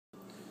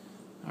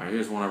Alright,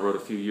 here's one I wrote a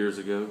few years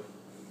ago.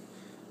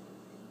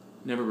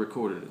 Never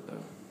recorded it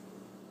though.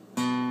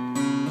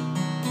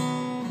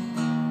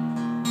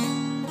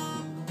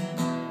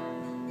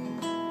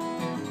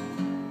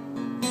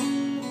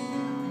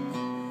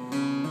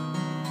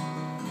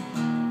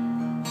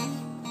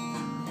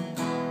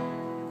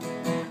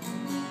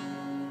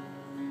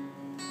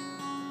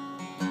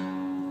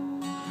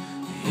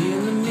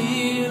 In the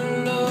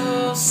middle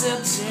of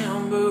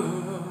September,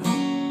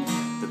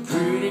 the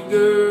pretty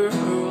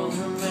girls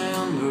remember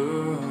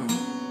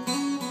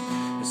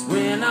it's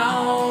when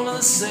all of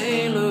the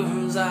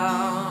sailors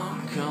are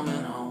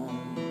coming home.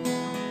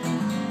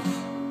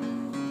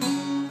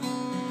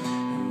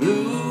 And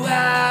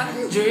blue-eyed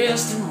and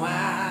dressed in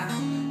white,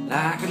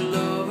 like a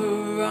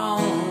lover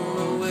on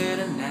a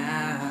wedding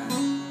night.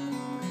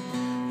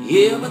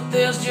 Yeah, but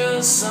there's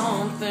just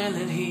something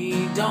that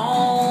he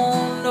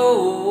don't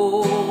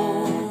know.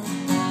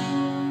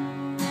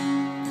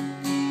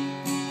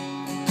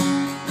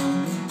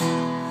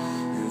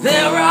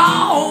 They're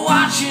all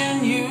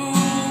watching you,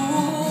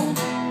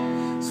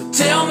 so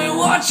tell me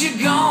what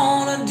you're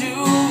gonna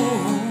do,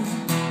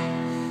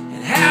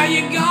 and how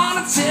you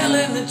gonna tell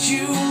him that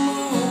you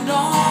moved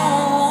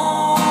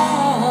on.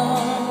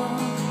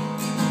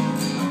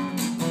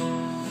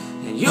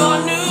 And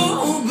your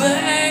new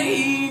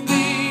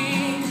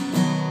baby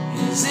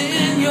is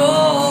in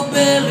your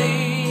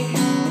belly,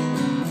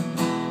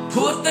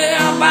 put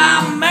there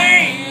by a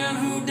man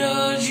who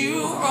does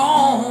you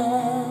wrong.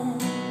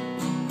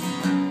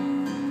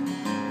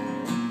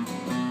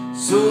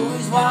 So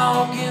he's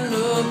walking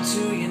up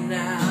to you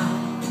now,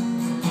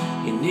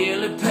 you're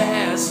nearly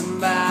passing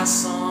by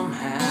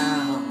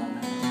somehow.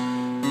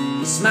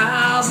 He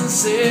smiles and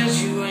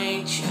says you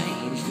ain't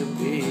changed a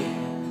bit.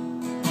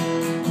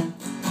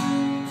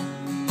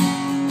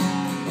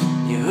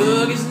 You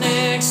hug his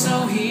neck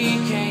so he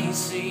can't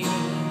see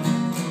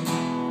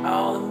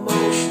all the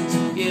motions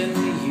are getting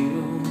to you.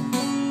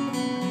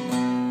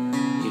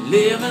 You're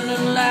living a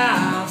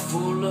life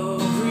full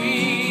of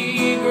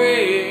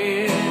regret.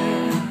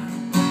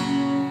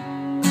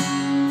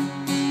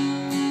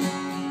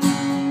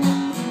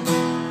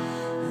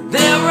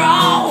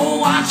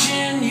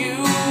 Watching you,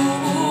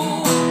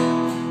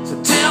 so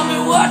tell me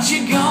what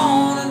you're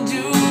gonna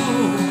do,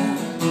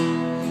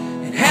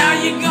 and how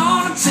you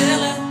gonna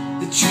tell him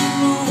that you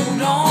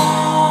moved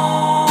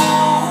on.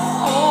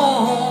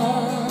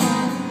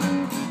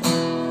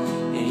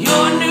 And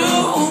your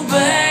new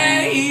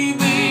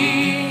baby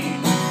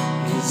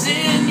is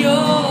in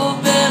your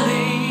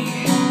belly,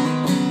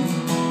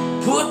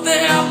 put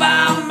there by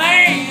a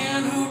man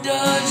who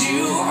does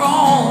you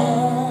wrong.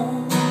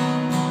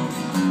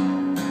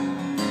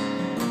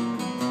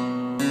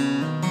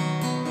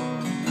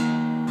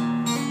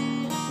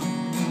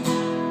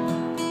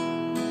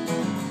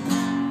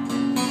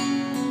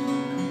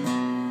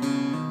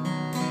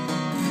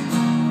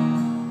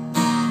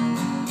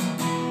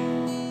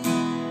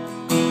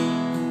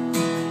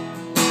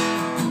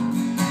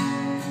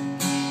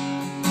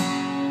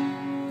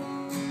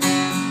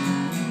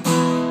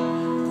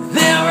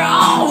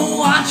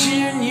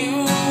 Watching you,